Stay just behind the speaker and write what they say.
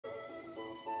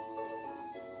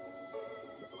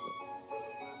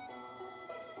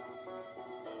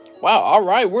Wow, all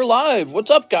right, we're live.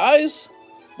 What's up, guys?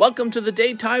 Welcome to the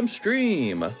daytime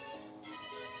stream.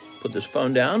 Put this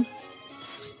phone down.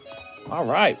 All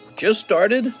right, just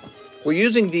started. We're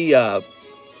using the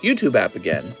YouTube app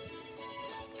again,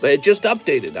 but it just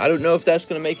updated. I don't know if that's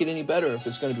going to make it any better, if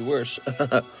it's going to be worse.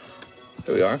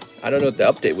 Here we are. I don't know what the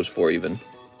update was for even.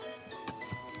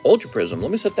 Ultra Prism. Let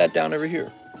me set that down over here.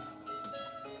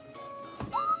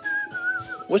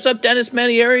 What's up, Dennis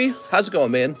Manieri? How's it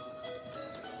going, man?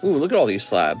 Ooh, look at all these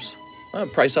slabs. I'll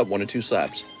price up 1 or 2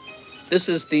 slabs. This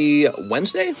is the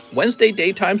Wednesday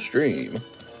daytime stream.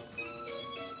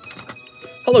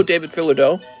 Hello, David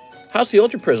Fillardo. How's the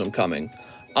Ultra Prism coming?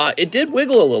 It did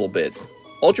wiggle a little bit.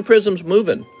 Ultra Prism's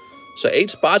moving. So 8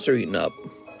 spots are eating up.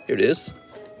 Here it is.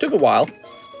 Took a while.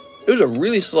 It was a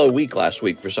really slow week last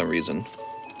week for some reason.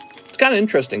 It's kind of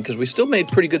interesting because we still made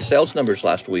pretty good sales numbers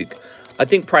last week. I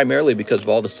think primarily because of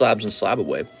all the slabs and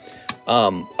SLAB-AWAY.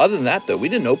 Other than that, though, we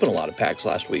didn't open a lot of packs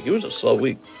last week. It was a slow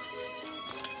week.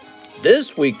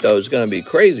 This week, though, is going to be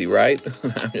crazy, right?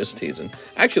 I'm just teasing.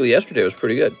 Actually, yesterday was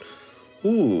pretty good.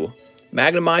 Ooh,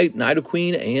 Magnemite,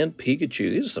 Nidoqueen, and Pikachu.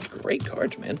 These are some great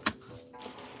cards, man.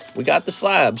 We got the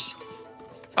slabs.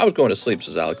 I was going to sleep,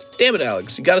 says Alex. Damn it,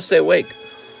 Alex. You got to stay awake.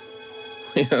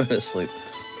 You're going to sleep.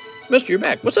 Mister, you're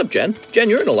back. What's up, Jen? Jen,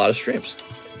 you're in a lot of streams.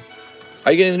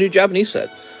 Are you getting the new Japanese set?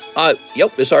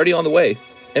 Yep, it's already on the way.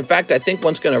 In fact, I think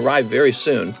one's going to arrive very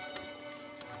soon.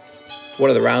 One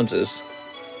of the rounds is.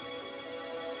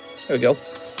 There we go.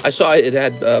 I saw it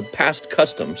had passed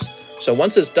customs. So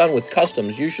once it's done with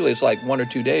customs, usually it's like 1 or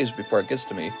 2 days before it gets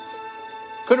to me.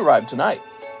 Could arrive tonight.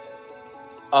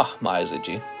 Ah, my eyes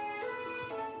itchy.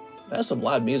 That's some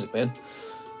loud music, man.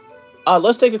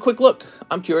 Let's take a quick look.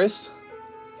 I'm curious.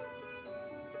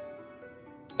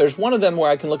 There's one of them where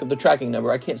I can look at the tracking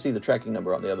number. I can't see the tracking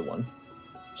number on the other one.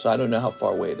 So I don't know how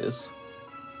far away it is.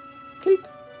 Click.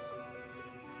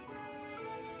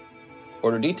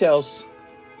 Order details.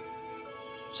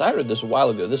 So I ordered this a while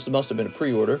ago. This must have been a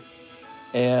pre-order.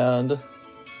 And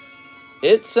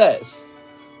it says,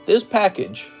 this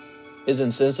package is in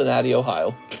Cincinnati,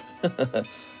 Ohio.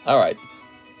 All right.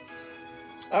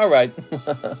 All right.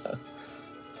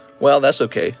 Well, that's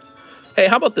okay. Hey,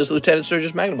 how about this Lieutenant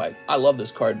Surge's Magnemite? I love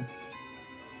this card.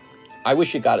 I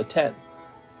wish it got a 10.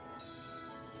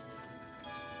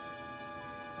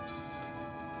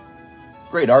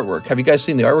 Great artwork. Have you guys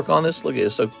seen the artwork on this? Look at it.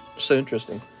 It's so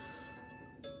interesting.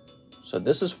 So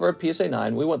this is for a PSA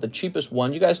 9. We want the cheapest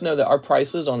one. You guys know that our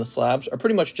prices on the slabs are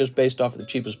pretty much just based off of the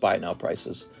cheapest buy it now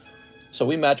prices. So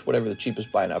we match whatever the cheapest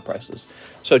buy it now price is.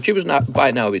 So cheapest buy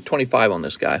it now would be 25 on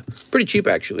this guy. Pretty cheap,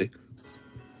 actually.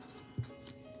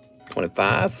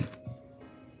 25.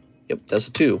 Yep, that's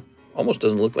a 2. Almost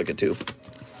doesn't look like a 2.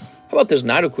 How about this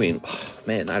Nidoqueen? Oh,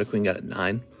 man, Nidoqueen got a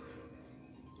 9.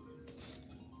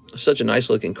 Such a nice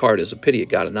looking card. It's a pity it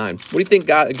got a 9. What do you think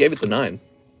gave it the 9?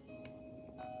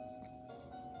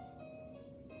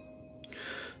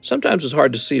 Sometimes it's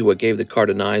hard to see what gave the card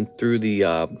a 9 through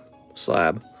the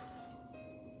slab.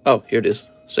 Oh, here it is.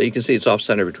 So you can see it's off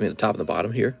center between the top and the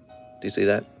bottom here. Do you see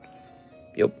that?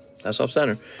 Yep, that's off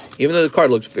center. Even though the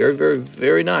card looks very, very,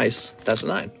 very nice, that's a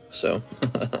 9. So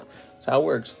that's how it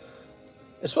works.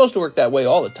 It's supposed to work that way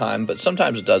all the time, but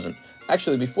sometimes it doesn't.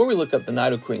 Actually, before we look up the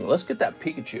Nidoqueen, let's get that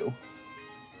Pikachu.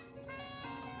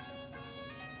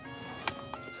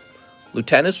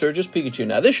 Lieutenant Surge's Pikachu.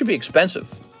 Now, this should be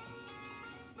expensive.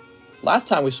 Last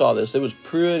time we saw this, it was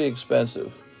pretty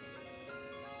expensive.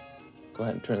 Go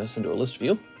ahead and turn this into a list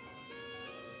view.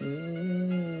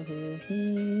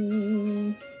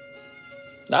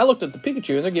 Now, I looked at the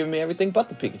Pikachu, and they're giving me everything but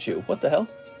the Pikachu. What the hell?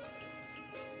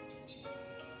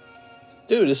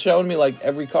 Dude, it's showing me, like,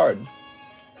 every card.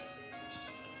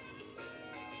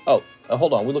 Oh,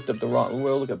 hold on. We looked up the wrong.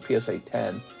 We'll look at PSA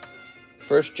 10.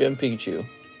 First Gem Pikachu.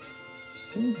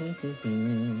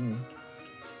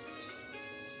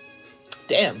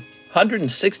 Damn.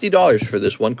 $160 for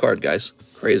this one card, guys.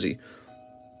 Crazy.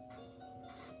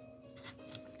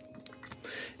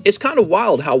 It's kind of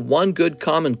wild how one good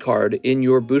common card in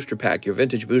your booster pack, your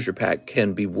vintage booster pack,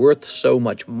 can be worth so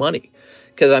much money.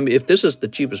 Because, I mean, if this is the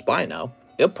cheapest buy now,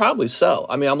 it'll probably sell.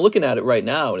 I mean, I'm looking at it right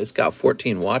now, and it's got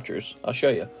 14 watchers. I'll show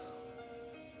you.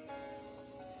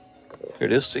 Here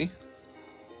it is, see?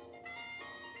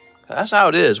 That's how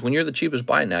it is. When you're the cheapest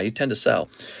buy now, you tend to sell.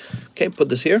 Okay, put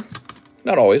this here.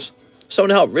 Not always. So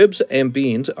now, ribs and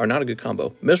beans are not a good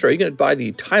combo. Mister, are you going to buy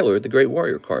the Tyler the Great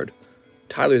Warrior card?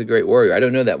 Tyler the Great Warrior. I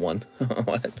don't know that one.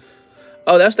 What?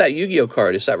 Oh, that's that Yu-Gi-Oh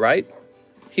card. Is that right?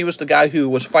 He was the guy who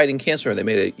was fighting cancer, and they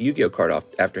made a Yu-Gi-Oh card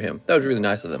after him. That was really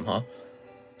nice of them, huh?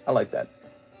 I like that.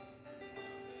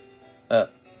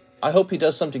 I hope he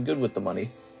does something good with the money.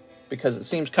 because it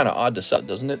seems kind of odd to sell,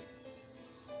 doesn't it?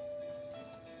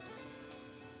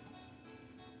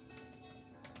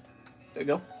 There you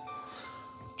go.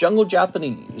 Jungle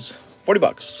Japanese, 40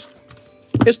 bucks.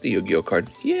 It's the Yu-Gi-Oh card.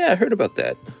 Yeah, I heard about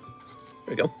that.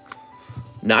 There you go.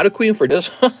 Not a queen for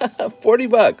this. 40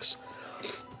 bucks.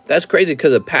 That's crazy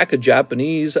because a pack of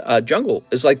Japanese jungle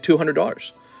is like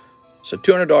 $200. So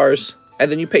 $200,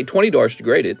 and then you pay $20 to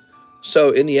grade it. So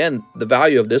in the end, the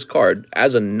value of this card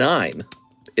as a 9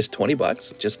 is 20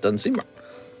 bucks. It just doesn't seem right.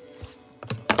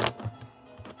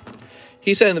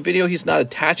 He said in the video he's not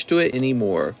attached to it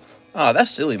anymore. Ah,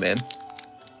 that's silly, man.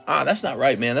 Ah, that's not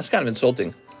right, man. That's kind of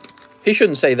insulting. He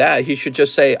shouldn't say that. He should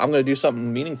just say, I'm going to do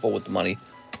something meaningful with the money.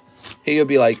 He'll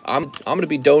be like, I'm going to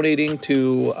be donating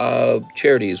to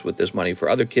charities with this money for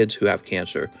other kids who have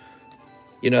cancer.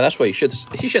 You know, that's what he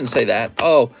shouldn't say that.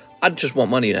 Oh, I just want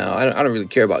money now. I don't really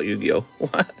care about Yu-Gi-Oh.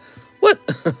 What?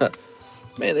 What?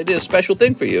 Man, they did a special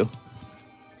thing for you.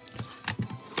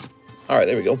 All right,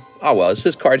 there we go. Oh, well, it's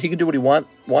his card. He can do what he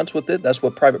wants with it. That's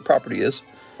what private property is.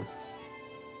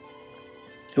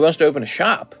 Who wants to open a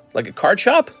shop? Like a card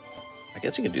shop? I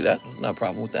guess he can do that. No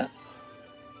problem with that.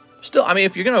 Still, I mean,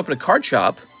 if you're going to open a card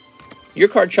shop, your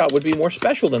card shop would be more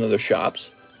special than other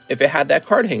shops if it had that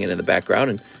card hanging in the background.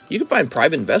 And you can find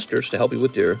private investors to help you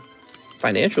with your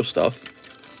financial stuff.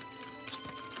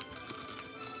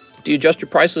 Do you adjust your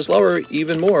prices lower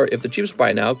even more if the cheapest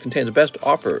buy now contains the best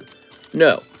offer?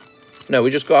 No. No,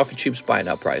 we just go off a cheapest buy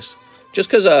now price. Just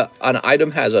because an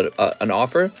item has an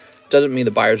offer doesn't mean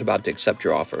the buyer's about to accept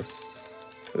your offer.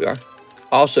 Here we are.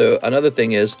 Also, another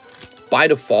thing is, by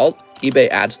default, eBay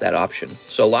adds that option.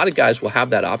 So a lot of guys will have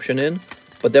that option in,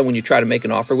 but then when you try to make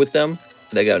an offer with them,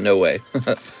 they go, no way.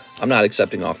 I'm not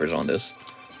accepting offers on this.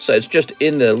 So it's just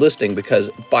in the listing because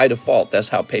by default, that's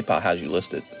how PayPal has you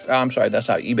listed. I'm sorry, that's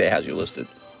how eBay has you listed.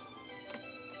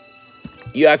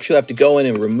 You actually have to go in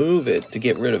and remove it to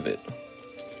get rid of it.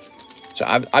 So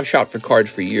I've shopped for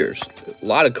cards for years. A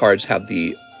lot of cards have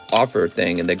the offer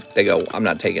thing, and they go, I'm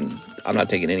not taking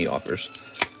any offers.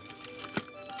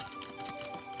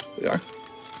 We are.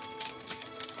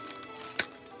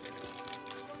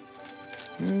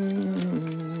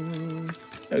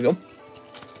 There we go.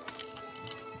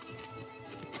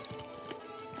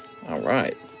 All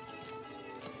right.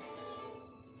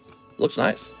 Looks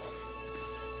nice.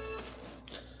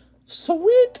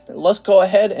 Sweet. Let's go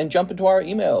ahead and jump into our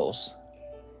emails.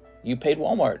 You paid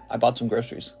Walmart. I bought some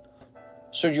groceries.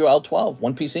 Sergio L12,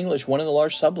 One Piece English, one in the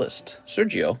large sub list.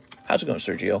 Sergio, how's it going,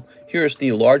 Sergio? Here's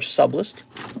the large sub list.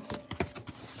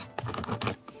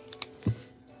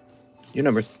 You're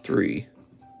number 3.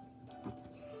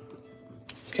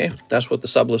 Okay, that's what the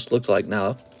sub list looks like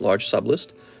now. Large sub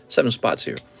list. 7 spots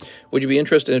here. Would you be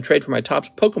interested in a trade for my Topps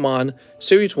Pokemon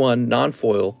Series 1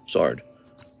 non-foil Zard?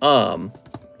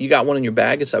 You got one in your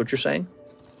bag? Is that what you're saying?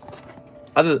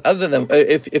 Other than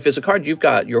if it's a card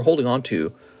you're holding on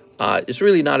to, it's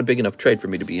really not a big enough trade for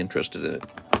me to be interested in it.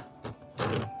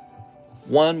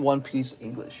 One Piece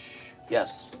English.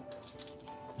 Yes.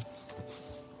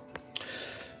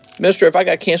 Mister, if I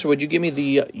got cancer, would you give me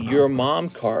the Your Mom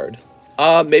card?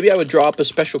 Maybe I would draw up a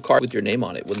special card with your name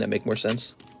on it. Wouldn't that make more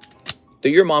sense? The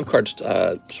Your Mom card's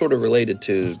sort of related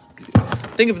to...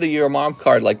 Think of the Your Mom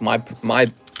card like my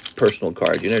personal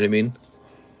card. You know what I mean?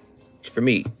 It's for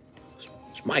me.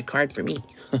 It's my card for me.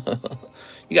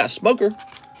 You got a smoker.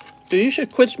 Dude, you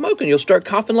should quit smoking. You'll start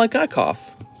coughing like I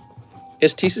cough.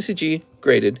 It's TCCG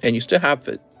graded, and you still have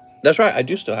it. That's right, I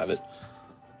do still have it.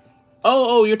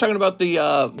 Oh, you're talking about the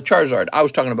Charizard. I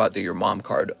was talking about the Your Mom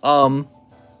card. I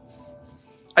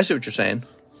see what you're saying.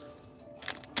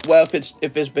 Well, if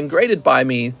it's been graded by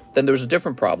me, then there's a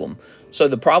different problem. So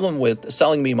the problem with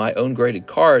selling me my own graded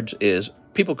cards is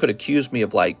people could accuse me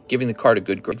of like giving the card a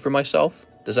good grade for myself.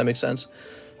 Does that make sense?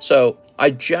 So I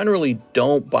generally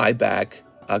don't buy back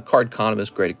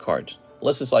TheCardconomist graded cards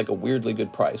unless it's like a weirdly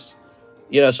good price.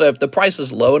 You know, so if the price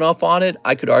is low enough on it,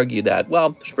 I could argue that,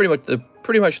 well, it's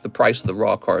pretty much the price of the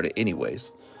raw card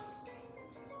anyways.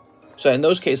 So in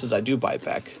those cases, I do buy it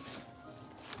back.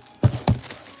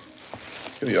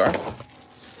 Here we are.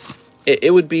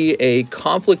 It would be a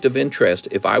conflict of interest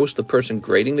if I was the person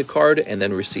grading the card and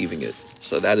then receiving it.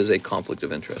 So that is a conflict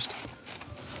of interest.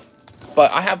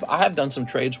 But I have done some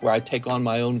trades where I take on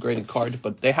my own graded card,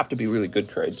 but they have to be really good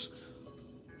trades.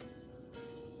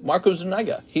 Marco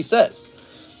Zuniga, he says,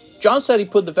 John said he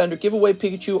put the vendor giveaway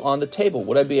Pikachu on the table.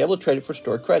 Would I be able to trade it for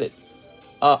store credit?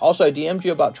 Also, I DM'd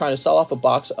you about trying to sell off a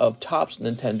box of Topps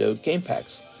Nintendo game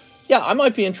packs. Yeah, I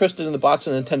might be interested in the box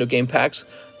of Nintendo game packs.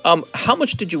 How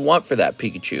much did you want for that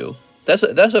Pikachu? That's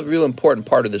a real important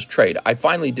part of this trade. I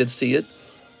finally did see it.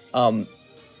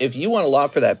 if you want a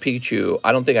lot for that Pikachu,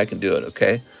 I don't think I can do it,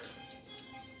 okay?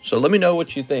 So let me know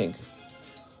what you think.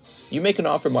 You make an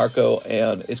offer, Marco,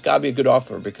 and it's got to be a good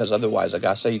offer, because otherwise I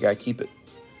got to say you got to keep it.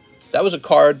 That was a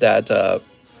card that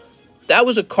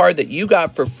you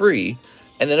got for free,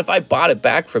 and then if I bought it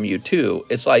back from you too,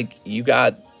 it's like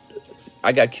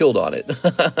I got killed on it.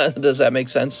 Does that make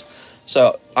sense?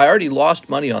 So I already lost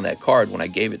money on that card when I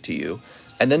gave it to you,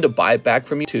 and then to buy it back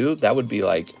from you too, that would be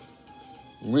like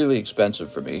really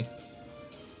expensive for me.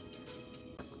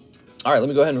 All right, let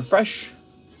me go ahead and refresh.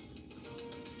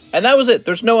 And that was it.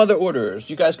 There's no other orders.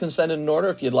 You guys can send in an order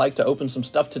if you'd like to open some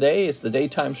stuff today. It's the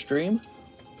daytime stream.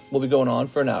 We'll be going on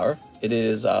for an hour. It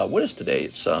is, what is today?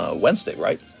 It's Wednesday,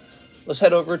 right? Let's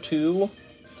head over to,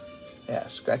 yeah,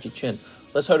 scratchy chin.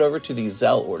 Let's head over to the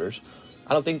ZELLE orders.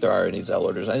 I don't think there are any ZELLE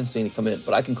orders. I didn't see any come in,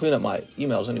 but I can clean up my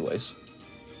emails anyways.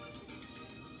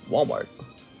 Walmart,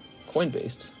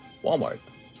 Coinbase, Walmart,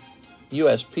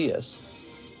 USPS.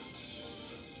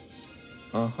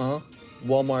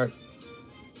 Walmart.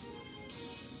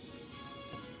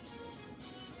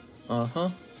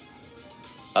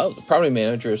 Oh, the property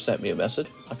manager sent me a message.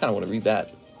 I kind of want to read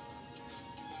that.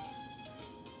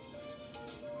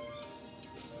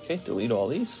 Okay, delete all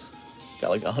these. Got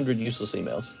like 100 useless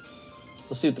emails.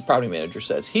 Let's see what the property manager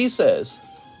says. He says,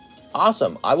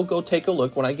 awesome, I will go take a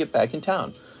look when I get back in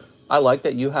town. I like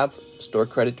that you have store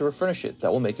credit to refurnish it.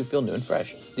 That will make you feel new and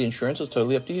fresh. The insurance is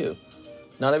totally up to you.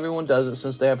 Not everyone does it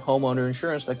since they have homeowner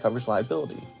insurance that covers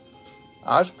liability.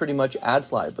 Ours pretty much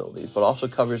adds liability, but also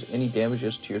covers any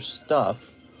damages to your stuff.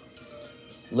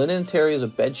 Linen and Terry is a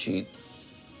bed sheet.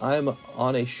 I'm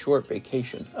on a short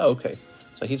vacation. Oh, okay.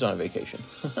 So he's on a vacation.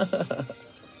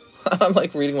 I'm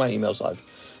like reading my emails live.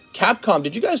 Capcom,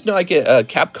 did you guys know I get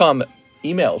Capcom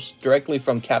emails directly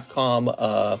from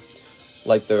Capcom,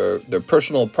 like their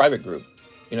personal private group,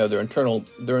 you know, their internal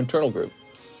group.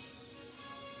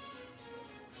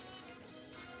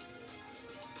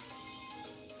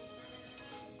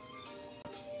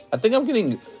 I think I'm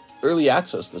getting early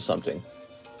access to something.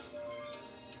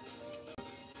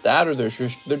 That, or they're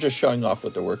just showing off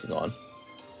what they're working on.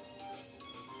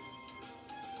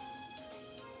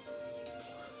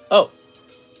 Oh,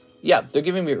 yeah, they're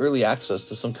giving me early access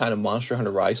to some kind of Monster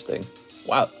Hunter Rise thing.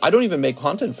 Wow, I don't even make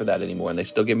content for that anymore, and they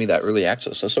still give me that early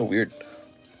access. That's so weird.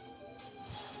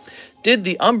 Did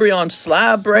the Umbreon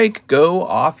slab break go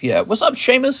off yet? What's up,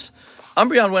 Seamus?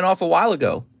 Umbreon went off a while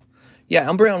ago. Yeah,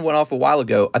 Umbreon went off a while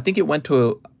ago. I think it went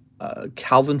to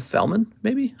Calvin Fellman,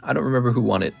 maybe? I don't remember who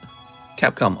won it.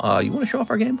 Capcom, you want to show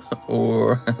off our game?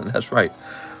 Or, that's right.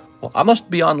 Well, I must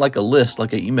be on like a list,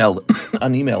 like an email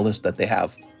list that they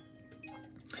have.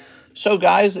 So,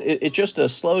 guys, it's just a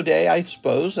slow day, I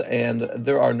suppose, and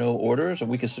there are no orders,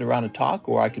 and we can sit around and talk,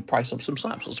 or I could price up some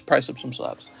slabs. Let's price up some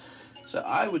slabs. So,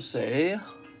 I would say,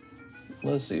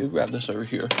 let's see, we'll grab this over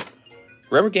here.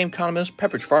 Remember GameConomist?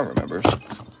 Pepperidge Farm remembers.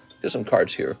 There's some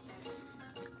cards here.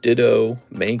 Ditto,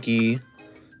 Mankey.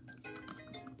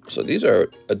 So, these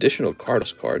are additional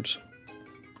cards.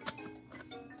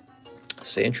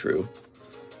 Sandshrew.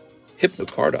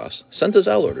 Hypnocardos. Sent a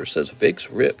ZELLE order, says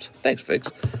Vix ripped. Thanks,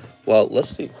 Vix. Well, let's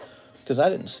see, because I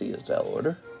didn't see a ZELLE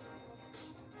order.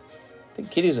 I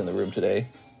think Kitty's in the room today.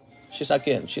 She snuck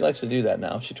in. She likes to do that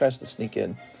now. She tries to sneak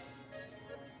in.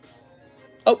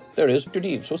 Oh, there it is. Victor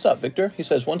Deeves. What's up, Victor? He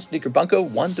says, one sneaker bunko,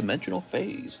 one-dimensional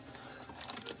phase.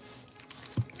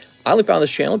 I only found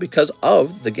this channel because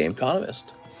of the GameConomist.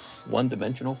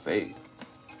 One-dimensional phase.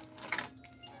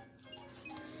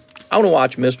 I want to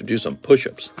watch Mister do some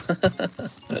push-ups.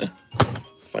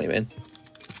 Funny, man.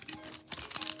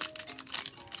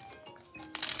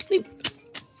 Sneep.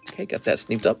 Okay, got that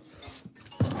sneeped up.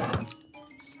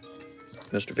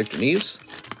 Mr. Victor Neves.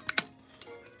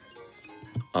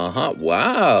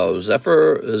 Wow.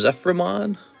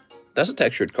 Zephramon. That's a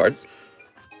textured card.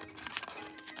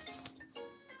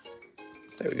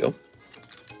 There we go.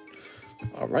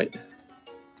 All right.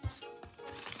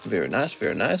 Very nice,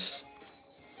 very nice.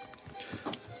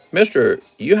 Mister,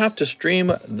 you have to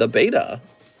stream the beta.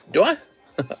 Do I?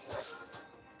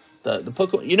 the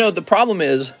Pokemon. You know, the problem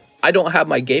is I don't have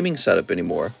my gaming setup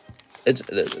anymore. It's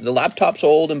the laptop's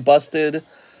old and busted.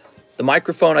 The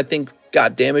microphone, I think,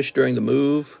 got damaged during the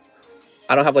move.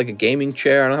 I don't have like a gaming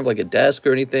chair. I don't have like a desk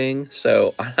or anything.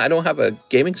 So I don't have a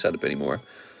gaming setup anymore.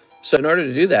 So in order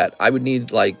to do that, I would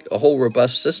need like a whole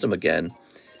robust system again.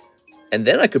 And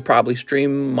then I could probably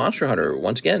stream Monster Hunter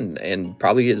once again and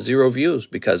probably get 0 views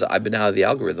because I've been out of the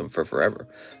algorithm for forever.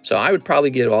 So I would probably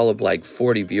get all of like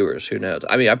 40 viewers. Who knows?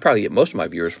 I mean, I'd probably get most of my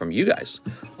viewers from you guys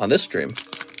on this stream.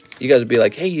 You guys would be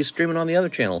like, hey, he's streaming on the other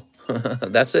channel.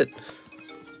 That's it.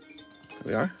 There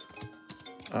we are.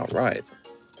 All right.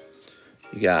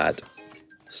 You got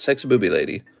Sexy Booby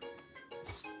Lady.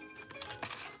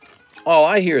 All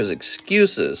I hear is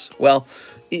excuses. Well,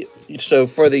 so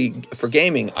for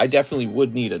gaming, I definitely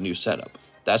would need a new setup.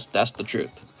 That's the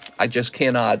truth. I just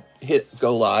cannot hit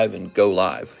go live and go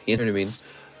live. You know what I mean?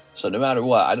 So no matter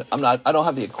what, I don't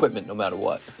have the equipment no matter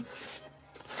what.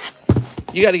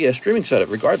 You got to get a streaming setup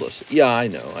regardless. Yeah, I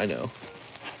know.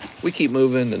 We keep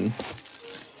moving and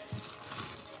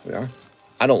we are.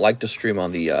 I don't like to stream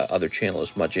on the other channel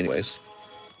as much anyways.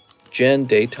 Gen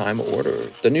Daytime Order.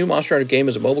 The new Monster Hunter game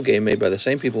is a mobile game made by the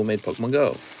same people who made Pokemon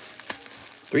Go.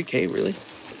 3K, really?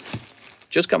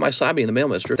 Just got my Slabby in the mail,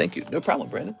 mister. Thank you. No problem,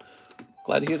 Brandon.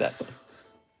 Glad to hear that.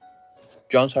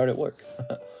 John's hard at work.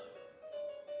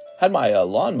 Had my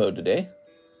lawn mowed today.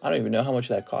 I don't even know how much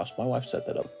that cost. My wife set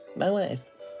that up. My wife.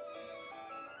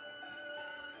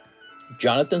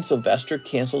 Jonathan Sylvester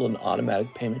canceled an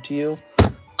automatic payment to you.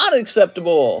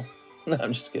 Unacceptable. No,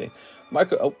 I'm just kidding.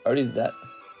 Marco, oh, already did that.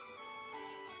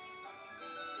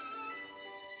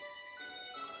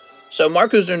 So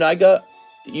Marco Zerniga,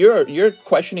 you're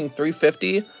questioning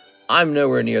 350. I'm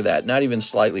nowhere near that. Not even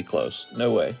slightly close.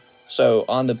 No way. So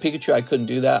on the Pikachu, I couldn't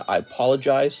do that. I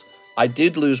apologize. I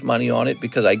did lose money on it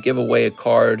because I give away a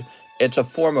card. It's a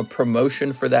form of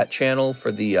promotion for that channel,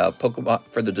 for the Pokemon,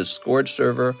 for the Discord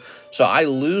server. So I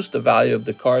lose the value of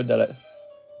the card that I...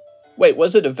 Wait,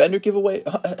 was it a vendor giveaway?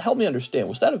 Help me understand.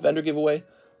 Was that a vendor giveaway?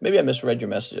 Maybe I misread your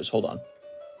messages. Hold on.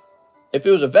 If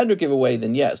it was a vendor giveaway,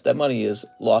 then yes, that money is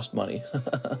lost money.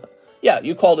 Yeah,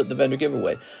 you called it the vendor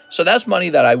giveaway. So that's money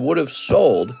that I would have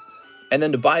sold, and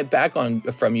then to buy it back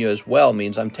from you as well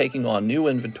means I'm taking on new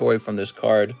inventory from this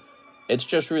card. It's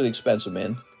just really expensive,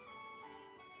 man.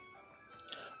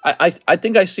 I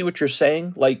think I see what you're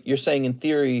saying. Like, you're saying in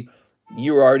theory,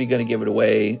 you were already going to give it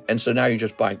away, and so now you're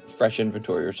just buying fresh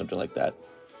inventory or something like that.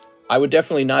 I would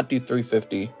definitely not do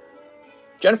 350.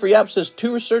 Jennifer Yap says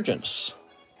 2 Resurgence.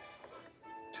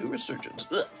 2 Resurgence.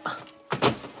 Ugh.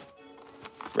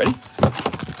 Ready?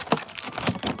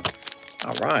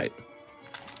 All right.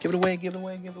 Give it away, give it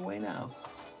away, give it away now.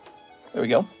 There we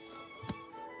go.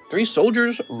 3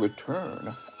 Soldiers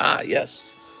Return. Ah,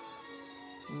 yes.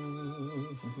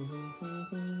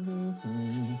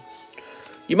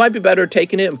 You might be better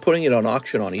taking it and putting it on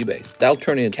auction on eBay. That'll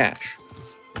turn it into cash.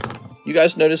 You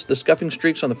guys notice the scuffing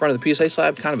streaks on the front of the PSA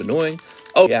slab? Kind of annoying.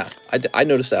 Oh, yeah. I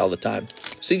notice that all the time.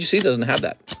 CGC doesn't have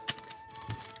that.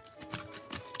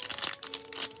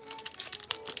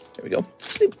 There we go.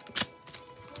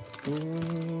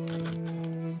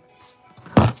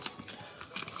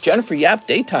 Jennifer Yap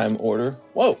daytime order.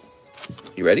 Whoa.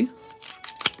 You ready?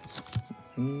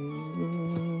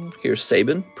 Here's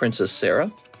Sabin, Princess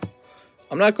Sarah.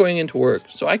 I'm not going into work,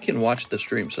 so I can watch the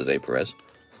stream, says A. Perez.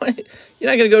 What? You're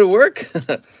not going to go to work?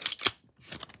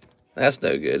 That's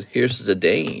no good. Here's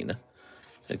Zidane.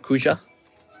 And Kuja.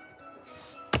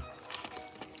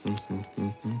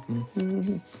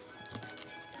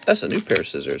 That's a new pair of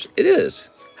scissors. It is.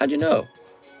 How'd you know?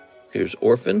 Here's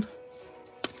Orphan.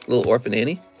 Little Orphan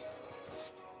Annie.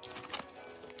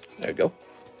 There you go.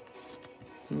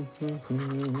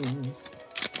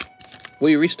 Will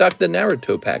you restock the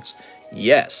Naruto packs?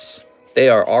 Yes. They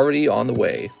are already on the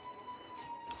way.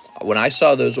 When I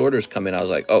saw those orders come in, I was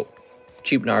like, oh,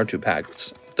 cheap Naruto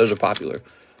packs. Those are popular.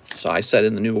 So I set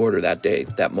in the new order that day,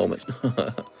 that moment.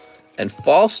 And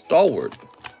Fall Stalwart.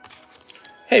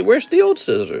 Hey, where's the old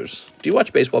scissors? Do you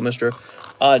watch baseball, mister?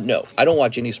 No, I don't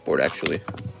watch any sport, actually.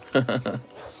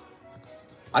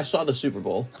 I saw the Super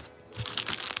Bowl.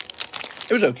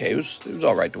 It was okay. It was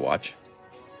all right to watch.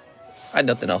 I had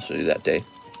nothing else to do that day.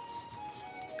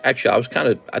 Actually,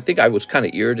 I think I was kind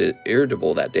of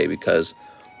irritable that day because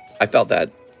I felt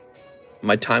that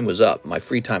my time was up. My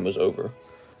free time was over.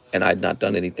 And I had not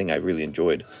done anything I really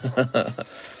enjoyed.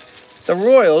 The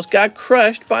Royals got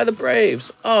crushed by the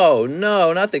Braves. Oh,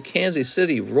 no, not the Kansas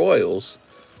City Royals.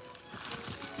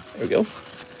 There we go.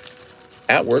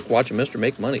 At work, watching Mr.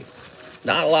 make money.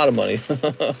 Not a lot of money.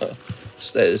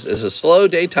 It's a slow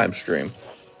daytime stream.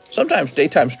 Sometimes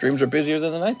daytime streams are busier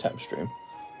than the nighttime stream.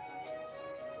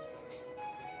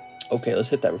 Okay, let's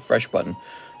hit that refresh button.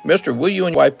 Mister, will you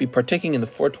and your wife be partaking in the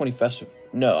 420 festival?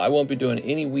 No, I won't be doing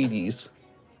any Wheaties.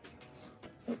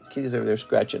 Oh, Kitty's over there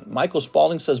scratching. Michael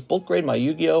Spalding says, bulk grade my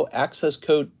Yu-Gi-Oh! Access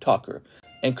code Talker.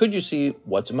 And could you see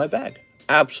what's in my bag?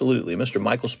 Absolutely, Mr.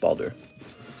 Michael Spalder.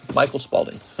 Michael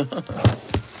Spalding.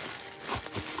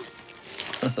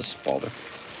 Spalder.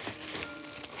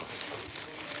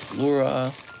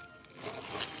 Laura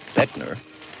Beckner.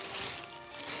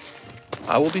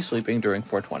 I will be sleeping during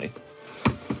 420.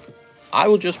 I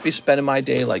will just be spending my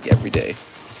day like every day.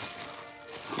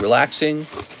 Relaxing,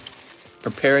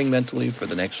 preparing mentally for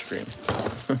the next stream.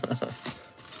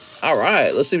 All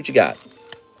right, let's see what you got.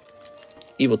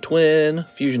 Evil Twin,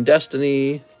 Fusion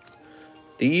Destiny,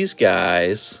 these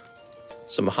guys,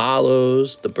 some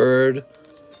Hollows, the Bird,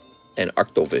 and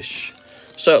Arctovish.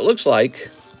 So it looks like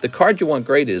the card you want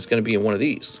graded is going to be in one of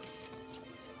these.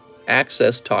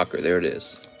 Access Talker, there it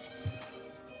is.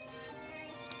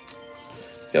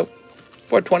 Yep.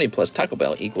 420 plus Taco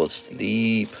Bell equals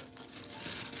sleep.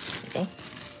 There we go.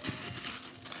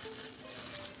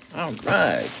 All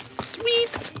right.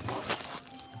 Sweet.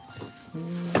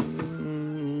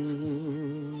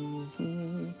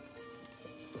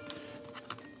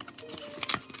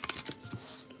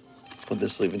 Put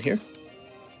this sleeve in here.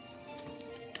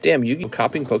 Damn, Yu-Gi-Oh!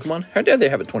 Copying Pokemon? How dare they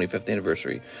have a 25th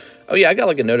anniversary? Oh yeah, I got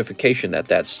like a notification that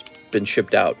that's been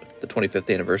shipped out, the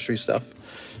 25th anniversary stuff.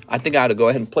 I think I ought to go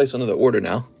ahead and place another order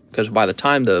now, because by the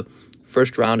time the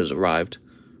first round has arrived,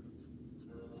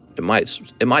 it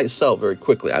might sell very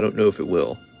quickly. I don't know if it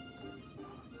will.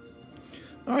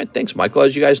 All right, thanks, Michael.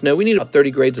 As you guys know, we need about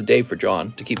 30 grades a day for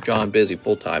John to keep John busy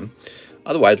full-time.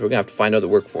 Otherwise, we're going to have to find other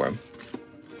work for him.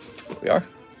 Here we are.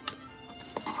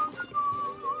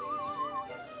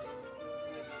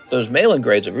 Those mailing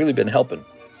grades have really been helping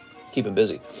keep him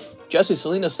busy. Jesse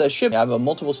Salinas says, ship. I have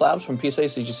multiple slabs from PSA,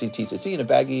 CGC, TCC in a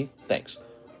baggie. Thanks.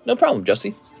 No problem,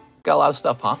 Jesse. Got a lot of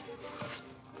stuff, huh?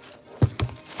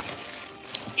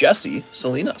 Jesse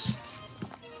Salinas.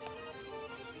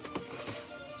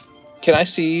 Can I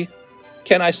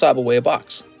SLAB-AWAY a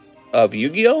box of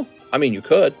Yu-Gi-Oh? I mean, you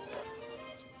could.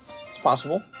 It's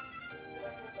possible.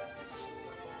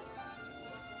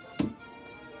 Give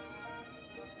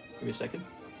me a second.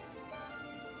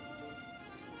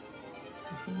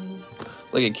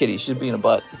 Look at Kitty. She's being a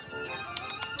butt.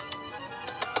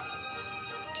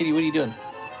 Kitty, what are you doing?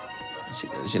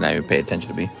 She's not even paying attention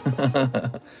to me.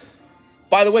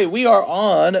 By the way, we are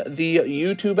on the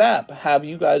YouTube app. Have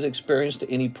you guys experienced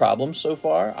any problems so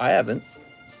far? I haven't.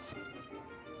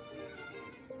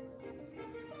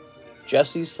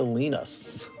 Jesse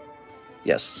Salinas.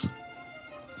 Yes.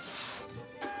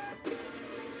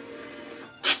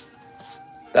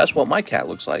 That's what my cat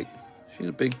looks like. She's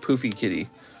a big poofy kitty.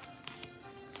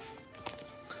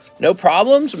 No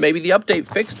problems? Maybe the update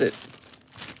fixed it.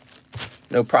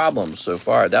 No problems so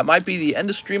far. That might be the end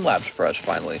of Streamlabs for us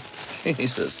finally.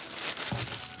 Jesus.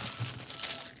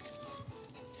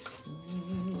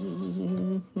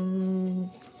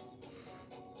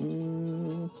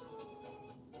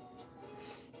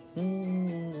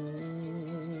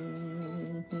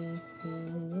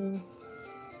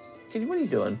 Kitty, what are you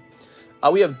doing?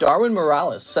 We have Darwin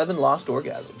Morales, 7 lost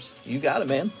orgasms. You got it,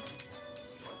 man.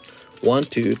 1,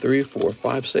 2, 3, 4,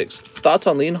 5, 6. Thoughts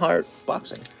on Leonhardt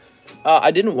boxing?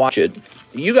 I didn't watch it.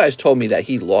 You guys told me that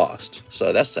he lost,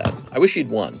 so that's sad. I wish he'd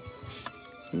won.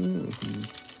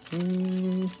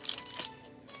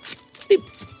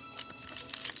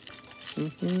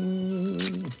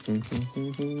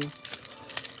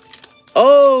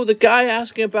 Oh, the guy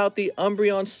asking about the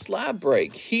Umbreon slab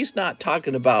break. He's not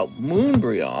talking about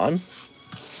Moonbreon.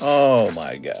 Oh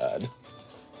my god.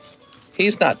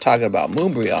 He's not talking about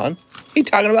Moonbreon. He's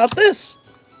talking about this.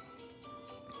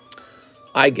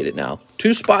 I get it now.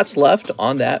 2 spots left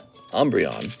on that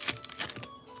Umbreon.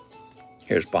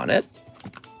 Here's Bonnet.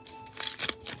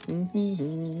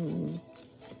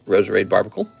 Roserade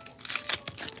Barbicle.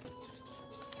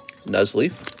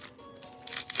 Nuzleaf.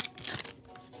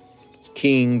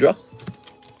 Kingdra.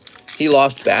 He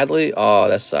lost badly. Oh,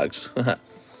 that sucks.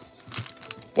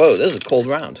 Whoa, this is a cold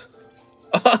round.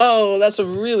 Oh, that's a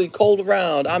really cold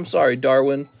round. I'm sorry,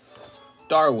 Darwin.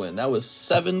 Darwin, that was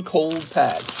 7 cold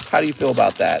packs. How do you feel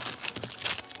about that?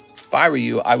 If I were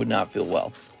you, I would not feel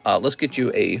well. Let's get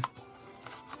you a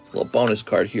little bonus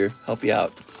card here. Help you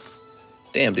out.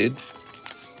 Damn, dude.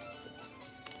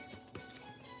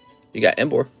 You got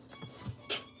Embor.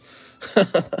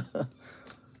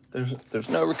 There's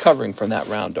no recovering from that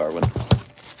round, Darwin.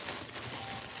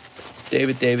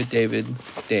 David,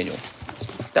 Daniel.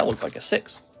 That looked like a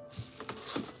 6.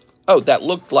 Oh, that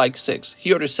looked like 6.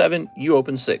 He ordered 7, you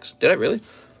opened 6. Did I really?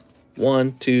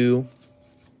 1, 2,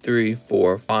 3,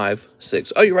 4, 5,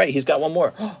 6. Oh, you're right. He's got one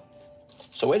more.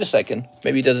 So wait a second.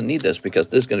 Maybe he doesn't need this because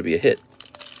this is going to be a hit.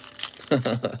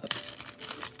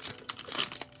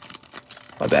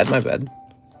 My bad.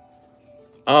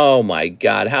 Oh my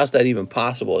god. How's that even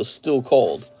possible? It's still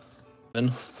cold.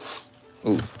 Ooh.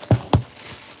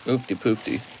 Oofty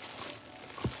poofty.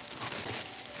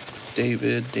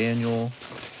 David, Daniel,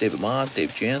 David Mott,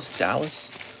 Dave Jance, Dallas.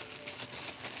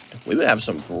 We've been having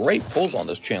some great pulls on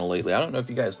this channel lately. I don't know if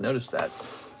you guys noticed that.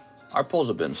 Our pulls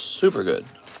have been super good.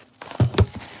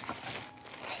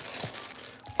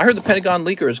 I heard the Pentagon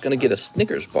leaker is going to get a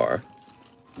Snickers bar.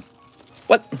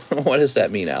 What? What does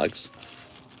that mean, Alex?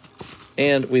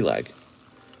 And we lag.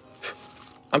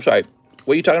 I'm sorry.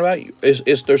 What are you talking about?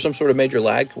 Is there some sort of major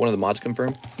lag? One of the mods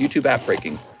confirmed. YouTube app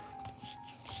breaking.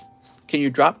 Can you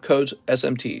drop codes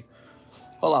SMT?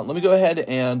 Hold on. Let me go ahead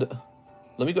and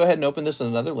open this in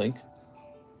another link.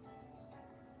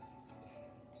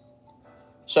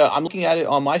 So I'm looking at it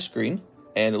on my screen,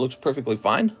 and it looks perfectly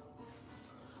fine.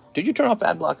 Did you turn off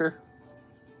ad blocker?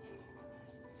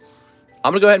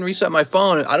 I'm going to go ahead and reset my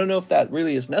phone. I don't know if that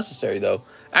really is necessary, though.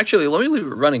 Actually, let me leave it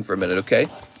running for a minute, okay?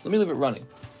 Let me leave it running.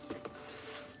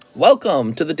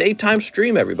 Welcome to the daytime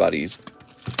stream, everybody's.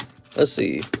 Let's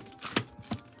see.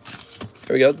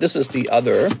 Here we go. This is the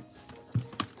other. There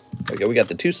we go. We got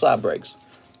the 2 slab breaks.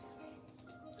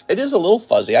 It is a little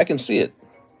fuzzy. I can see it.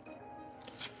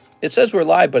 It says we're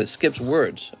live, but it skips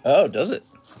words. Oh, does it?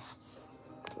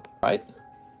 Right?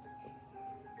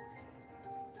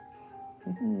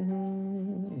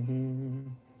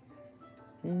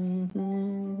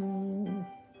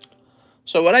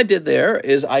 So what I did there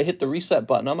is I hit the reset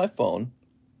button on my phone.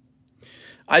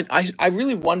 I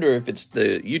really wonder if it's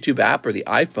the YouTube app or the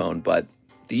iPhone, but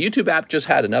the YouTube app just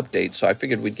had an update, so I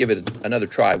figured we'd give it another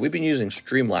try. We've been using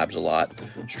Streamlabs a lot.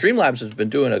 Streamlabs has been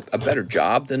doing a better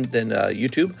job than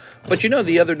YouTube. But you know,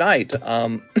 the other night,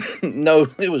 no,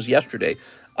 it was yesterday,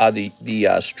 the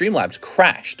Streamlabs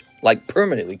crashed, like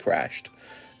permanently crashed.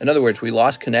 In other words, we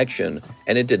lost connection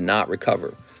and it did not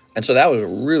recover. And so that was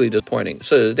really disappointing.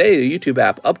 So today the YouTube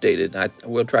app updated, and I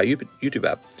will try YouTube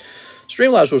app.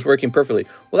 Streamlabs was working perfectly.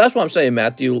 Well, that's what I'm saying,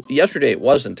 Matthew. Yesterday it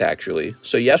wasn't actually.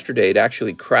 So yesterday it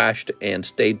actually crashed and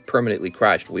stayed permanently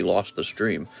crashed. We lost the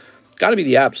stream. Got to be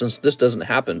the app, since this doesn't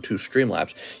happen to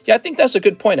Streamlabs. Yeah, I think that's a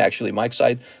good point, actually, Mike's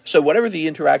side. So whatever the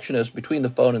interaction is between the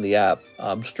phone and the app,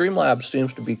 Streamlabs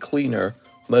seems to be cleaner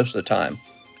most of the time.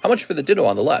 How much for the Ditto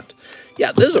on the left?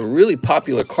 Yeah, this is a really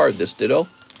popular card, this Ditto.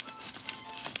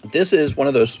 This is one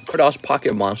of those Kratos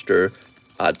Pocket Monster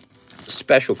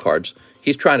special cards.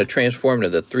 He's trying to transform into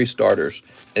the 3 starters.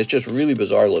 It's just really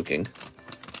bizarre looking.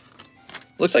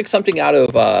 Looks like something out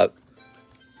of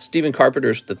Stephen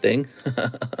Carpenter's The Thing.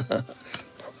 I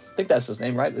think that's his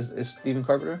name, right? Is Stephen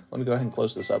Carpenter? Let me go ahead and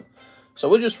close this up. So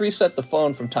we'll just reset the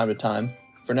phone from time to time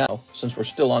for now, since we're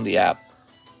still on the app.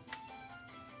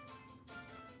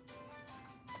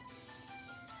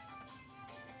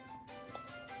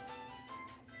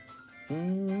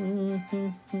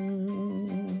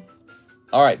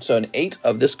 All right, so an 8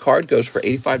 of this card goes for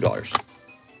 $85.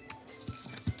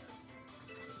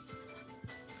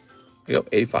 Here we go,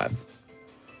 85.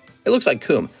 It looks like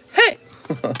Coom. Hey!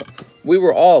 We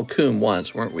were all Coom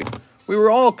once, weren't we? We were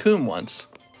all Coom once.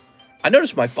 I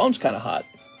noticed my phone's kind of hot.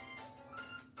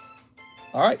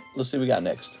 All right, let's see what we got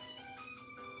next.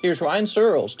 Here's Ryan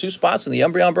Searles, 2 spots in the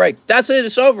Umbreon break. That's it,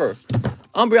 it's over.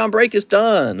 Umbreon break is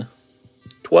done.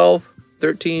 12,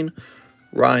 13,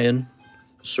 Ryan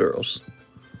Searles.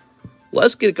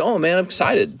 Let's get it going, man. I'm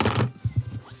excited.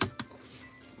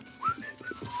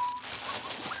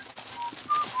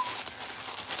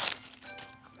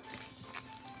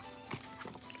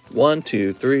 One,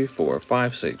 2, 3, 4,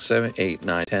 5, 6, 7, 8,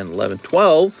 9, 10, 11,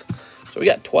 12. So we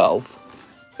got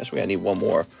 12. Guess we gotta need one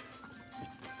more.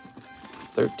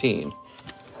 13.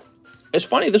 It's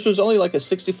funny, this was only like a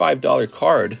 $65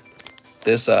 card.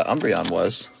 This Umbreon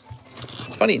was.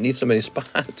 It's funny it needs so many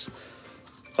spots.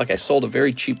 It's like I sold a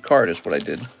very cheap card is what I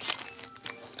did.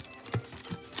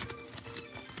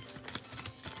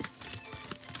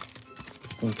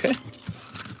 Okay.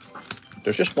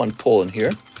 There's just one pull in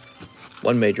here.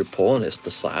 One major pull, and it's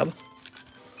the slab.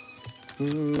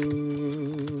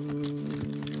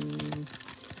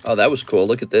 Oh, that was cool.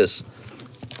 Look at this.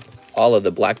 All of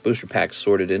the black booster packs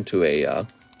sorted into a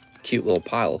cute little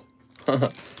pile.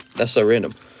 That's so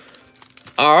random.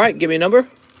 All right, give me a number.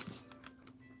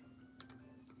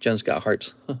 Jen's got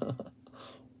hearts.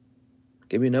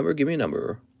 Give me a number, give me a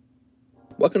number.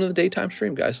 Welcome to the daytime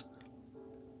stream, guys.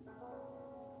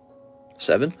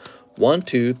 7. 1,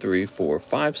 2, 3, 4,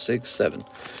 5, 6, 7.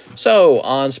 So,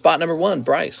 on spot number 1,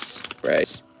 Bryce.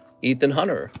 Ethan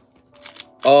Hunter.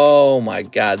 Oh my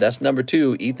God, that's number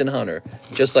 2, Ethan Hunter.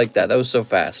 Just like that, that was so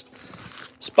fast.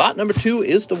 Spot number 2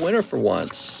 is the winner for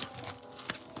once.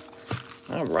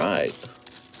 All right.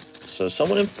 So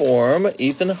someone inform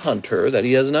Ethan Hunter that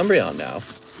he has an Umbreon now.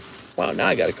 Wow, now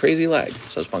I got a crazy lag,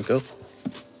 says Funko.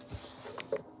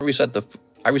 I reset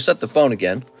the phone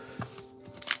again.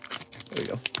 There we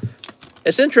go.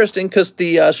 It's interesting because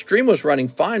the stream was running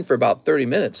fine for about 30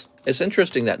 minutes. It's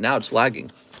interesting that now it's lagging.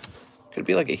 Could it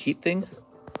be like a heat thing?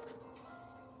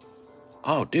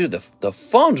 Oh, dude, the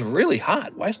phone's really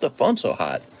hot. Why is the phone so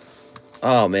hot?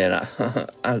 Oh, man,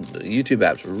 the YouTube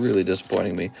app's really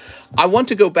disappointing me. I want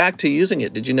to go back to using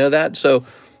it. Did you know that? So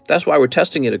that's why we're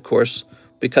testing it, of course,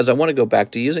 because I want to go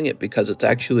back to using it because it's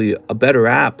actually a better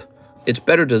app. It's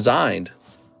better designed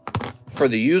for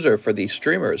the user, for the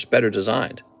streamer. It's better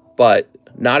designed, but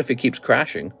not if it keeps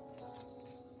crashing.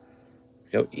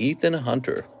 Yo, Ethan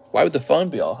Hunter. Why would the phone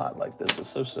be all hot like this? It's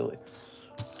so silly.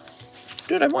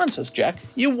 Dude, I won, says Jack.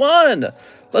 You won!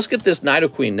 Let's get this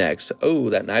Nidoqueen next. Oh,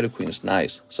 that Nidoqueen is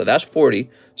nice. So that's 40.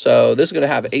 So this is going to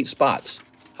have 8 spots.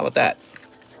 How about that?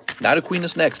 Nidoqueen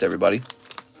is next, everybody.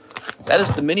 That is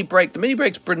the mini break. The mini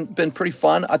break's been pretty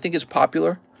fun. I think it's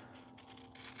popular.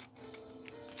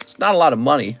 It's not a lot of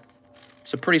money.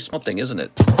 It's a pretty small thing, isn't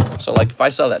it? So, like, if I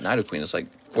sell that Nidoqueen, it's like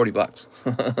 40 bucks.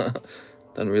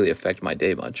 Doesn't really affect my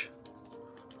day much.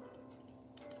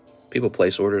 People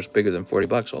place orders bigger than 40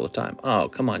 bucks all the time. Oh,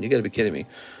 come on. You got to be kidding me.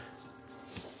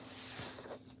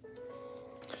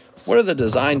 What are the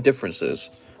design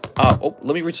differences? Oh,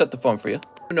 let me reset the phone for you.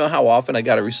 I don't know how often I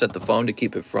got to reset the phone to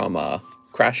keep it from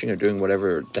crashing or doing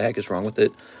whatever the heck is wrong with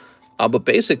it. But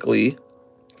basically,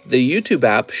 the YouTube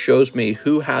app shows me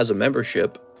who has a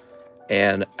membership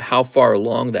and how far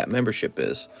along that membership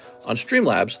is. On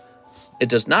Streamlabs, it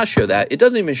does not show that. It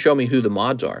doesn't even show me who the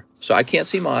mods are. So I can't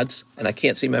see mods and I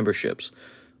can't see memberships.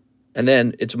 And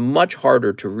then it's much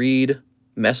harder to read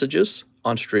messages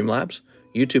on Streamlabs.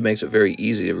 YouTube makes it very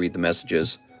easy to read the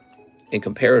messages in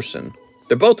comparison.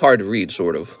 They're both hard to read,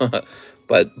 sort of,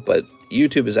 but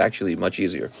YouTube is actually much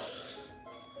easier.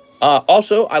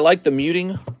 Also, I like the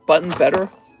muting button better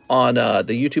on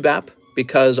the YouTube app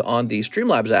because on the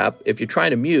Streamlabs app, if you're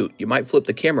trying to mute, you might flip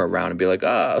the camera around and be like,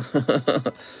 ah.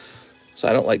 So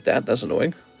I don't like that. That's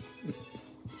annoying.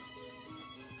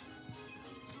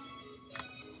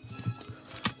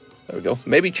 There we go.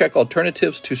 Maybe check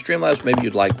alternatives to Streamlabs. Maybe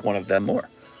you'd like one of them more.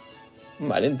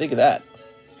 I didn't think of that.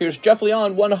 Here's Jeff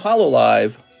Leon, one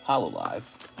Hololive. Hololive.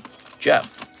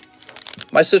 Jeff.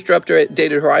 My sister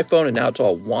updated her iPhone, and now it's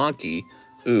all wonky.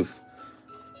 Oof.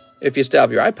 If you still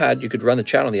have your iPad, you could run the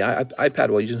chat on the iPad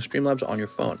while using Streamlabs on your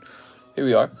phone. Here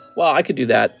we are. Well, I could do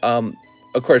that.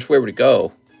 Of course, where would it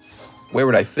go? Where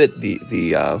would I fit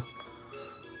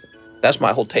that's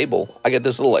my whole table. I get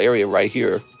this little area right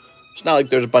here. It's not like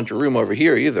there's a bunch of room over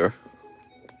here either.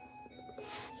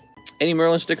 Any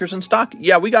Merlin stickers in stock?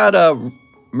 Yeah, we got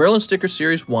Merlin sticker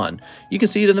series 1. You can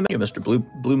see it in the menu, Mr.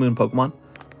 Blue Moon Pokemon.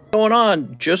 What's going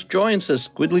on? Just joined, says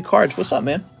Squiggly Cards. What's up,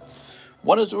 man?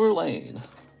 One Azure Lane.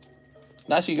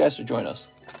 Nice of you guys to join us.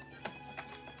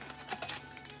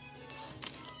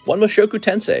 One Mushoku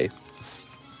Tensei.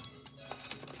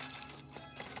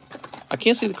 I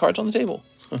can't see the cards on the table.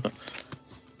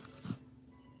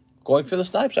 Going for the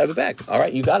snipes. I have a bag. All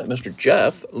right, you got it, Mr.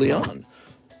 Jeff Leon.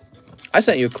 I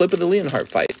sent you a clip of the Leonhardt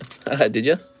fight. Did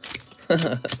you?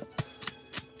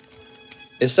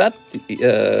 Is that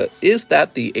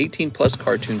the 18+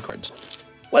 cartoon cards?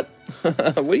 What?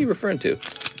 What are you referring to?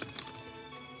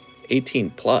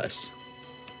 18+.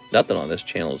 Nothing on this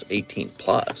channel is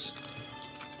 18+.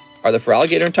 Are the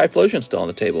Feraligatr and Typhlosion still on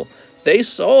the table? They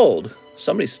sold.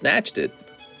 Somebody snatched it.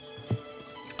 Here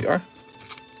you are.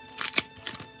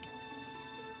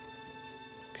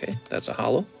 Okay, that's a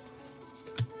holo.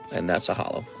 And that's a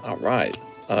holo. All right.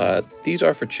 These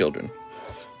are for children.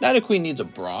 Nidoqueen needs a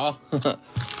bra.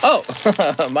 Oh,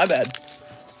 my bad.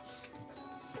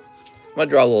 I'm going to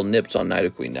draw little nips on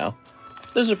Nidoqueen now.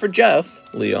 This is for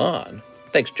Jeff Leon.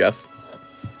 Thanks, Jeff.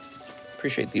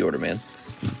 Appreciate the order, man.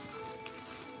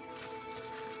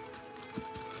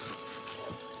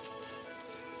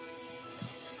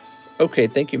 Okay,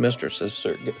 thank you, mister, says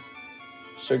Sergio.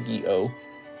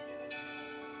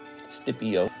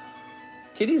 Stipio.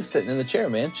 Kitty's sitting in the chair,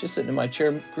 man. She's sitting in my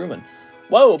chair grooming.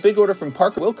 Whoa, big order from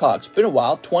Parker Wilcox. Been a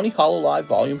while. 20 Hololive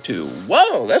Volume 2.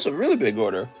 Whoa, that's a really big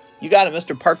order. You got it,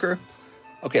 Mr. Parker.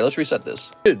 Okay, let's reset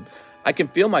this. Dude, I can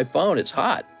feel my phone. It's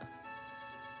hot.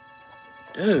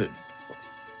 Dude.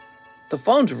 The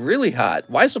phone's really hot.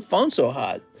 Why is the phone so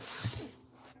hot?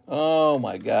 Oh,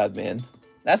 my God, man.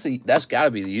 That's got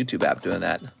to be the YouTube app doing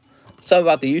that. Something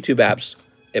about the YouTube apps,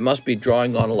 it must be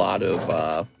drawing on a lot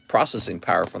of processing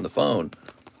power from the phone.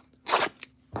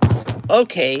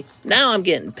 Okay, now I'm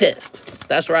getting pissed.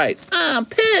 That's right. I'm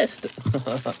pissed.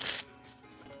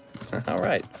 All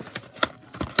right.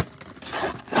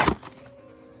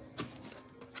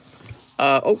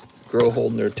 Oh, girl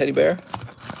holding her teddy bear.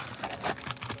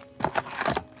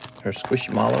 Her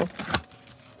Squishmallow.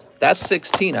 That's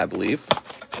 16, I believe.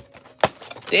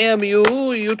 Damn you,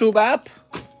 YouTube app.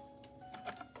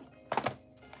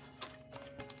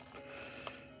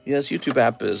 Yes, YouTube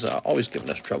app is always giving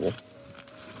us trouble.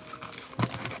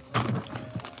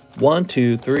 1,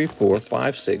 2, 3, 4,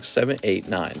 5, 6, 7, 8,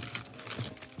 9.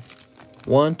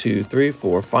 1, 2, 3,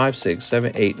 4, 5, 6,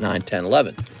 7, 8, 9, 10,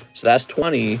 11. So that's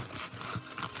 20.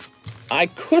 I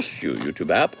cuss you,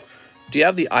 YouTube app. Do you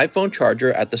have the iPhone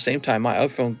charger at the same time my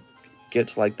iPhone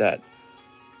gets like that?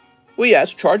 Well, yeah,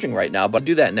 it's charging right now, but I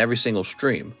do that in every single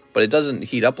stream. But it doesn't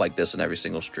heat up like this in every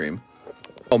single stream.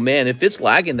 Oh, man, if it's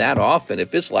lagging that often,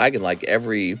 if it's lagging like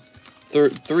every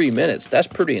 3 minutes, that's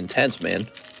pretty intense, man.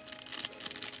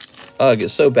 Ugh,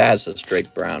 it's so bad, says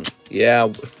Drake Brown.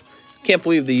 Yeah, can't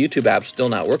believe the YouTube app's still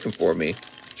not working for me.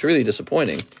 It's really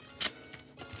disappointing.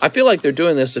 I feel like they're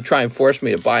doing this to try and force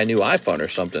me to buy a new iPhone or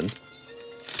something.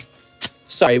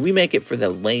 Sorry, we make it for the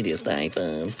latest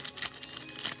iPhone.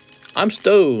 I'm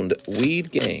stoned.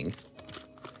 Weed gang.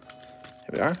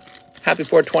 Here we are. Happy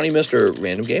 420, Mr.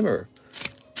 Random Gamer.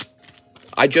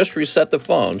 I just reset the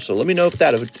phone, so let me know if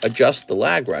that adjusts the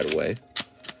lag right away.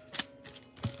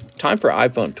 Time for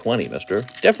iPhone 20, mister.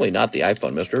 Definitely not the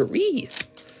iPhone, mister. Ree.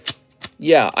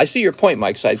 Yeah, I see your point,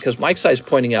 Mike Side, because Mike Side's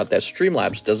pointing out that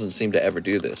Streamlabs doesn't seem to ever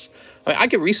do this. I mean, I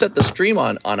could reset the stream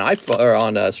on iPhone or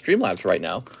on Streamlabs right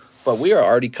now, but we are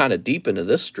already kind of deep into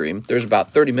this stream. There's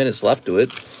about 30 minutes left to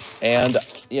it, and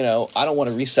you know, I don't want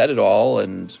to reset it all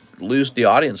and lose the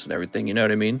audience and everything. You know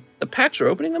what I mean? The packs are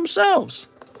opening themselves.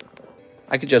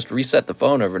 I could just reset the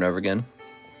phone over and over again.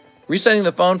 Resetting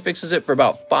the phone fixes it for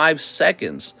about 5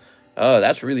 seconds. Oh,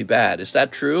 that's really bad. Is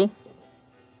that true?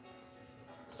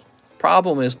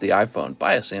 Problem is the iPhone.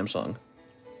 Buy a Samsung.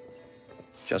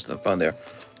 Just the phone there.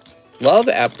 Love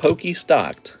at Pokey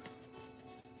Stocked.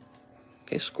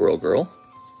 Okay, Squirrel Girl.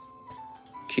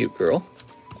 Cute girl.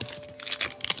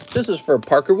 This is for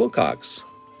Parker Wilcox.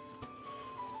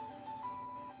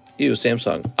 Ew,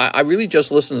 Samsung. I really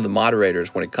just listen to the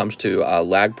moderators when it comes to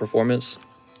lag performance.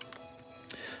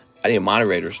 I need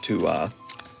moderators to... I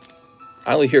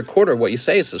only hear a quarter of what you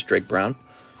say, says Drake Brown.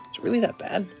 Is it really that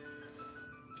bad?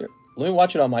 Here, let me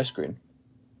watch it on my screen.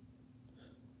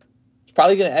 It's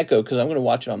probably going to echo because I'm going to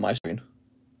watch it on my screen.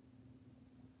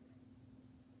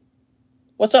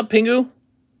 What's up, Pingu?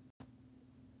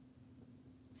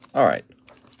 All right.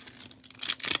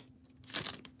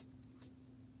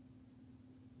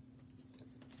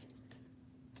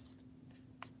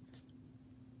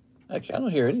 Actually, I don't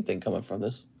hear anything coming from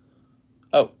this.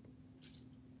 Oh.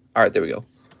 All right, there we go.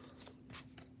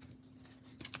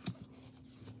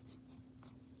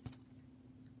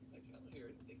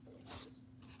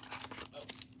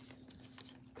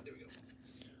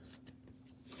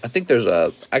 I think there's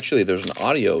actually there's an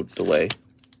audio delay.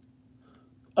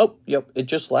 Oh, yep, it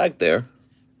just lagged there.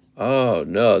 Oh,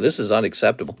 no, this is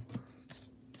unacceptable.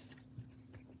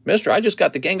 Mister, I just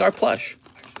got the Gengar plush.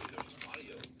 Actually, there's an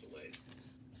audio delay.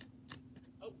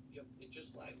 Oh, yep, it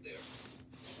just lagged there.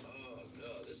 Oh,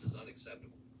 no, this is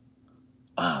unacceptable.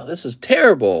 Wow, this is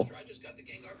terrible. Mister, I just got the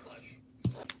Gengar plush.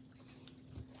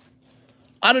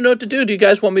 I don't know what to do. Do you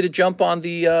guys want me to jump on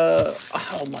the...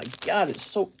 Oh, my God, it's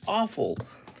so awful.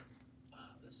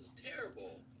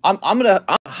 I'm gonna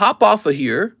hop off of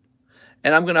here,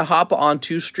 and I'm gonna hop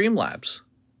onto Streamlabs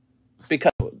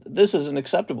because this isn't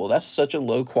acceptable. That's such a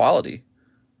low quality.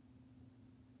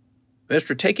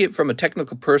 Mister, take it from a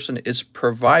technical person. It's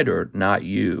provider, not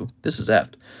you. This is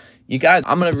effed. You guys,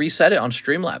 I'm gonna reset it on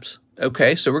Streamlabs.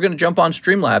 Okay, so we're gonna jump on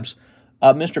Streamlabs.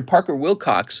 Mr. Parker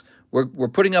Wilcox, we're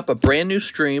putting up a brand new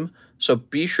stream, so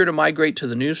be sure to migrate to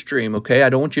the new stream. Okay, I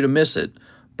don't want you to miss it.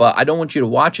 But I don't want you to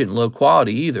watch it in low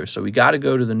quality either. So we got to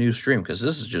go to the new stream because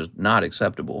this is just not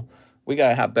acceptable. We got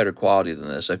to have better quality than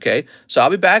this, okay? So I'll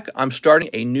be back. I'm starting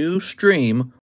a new stream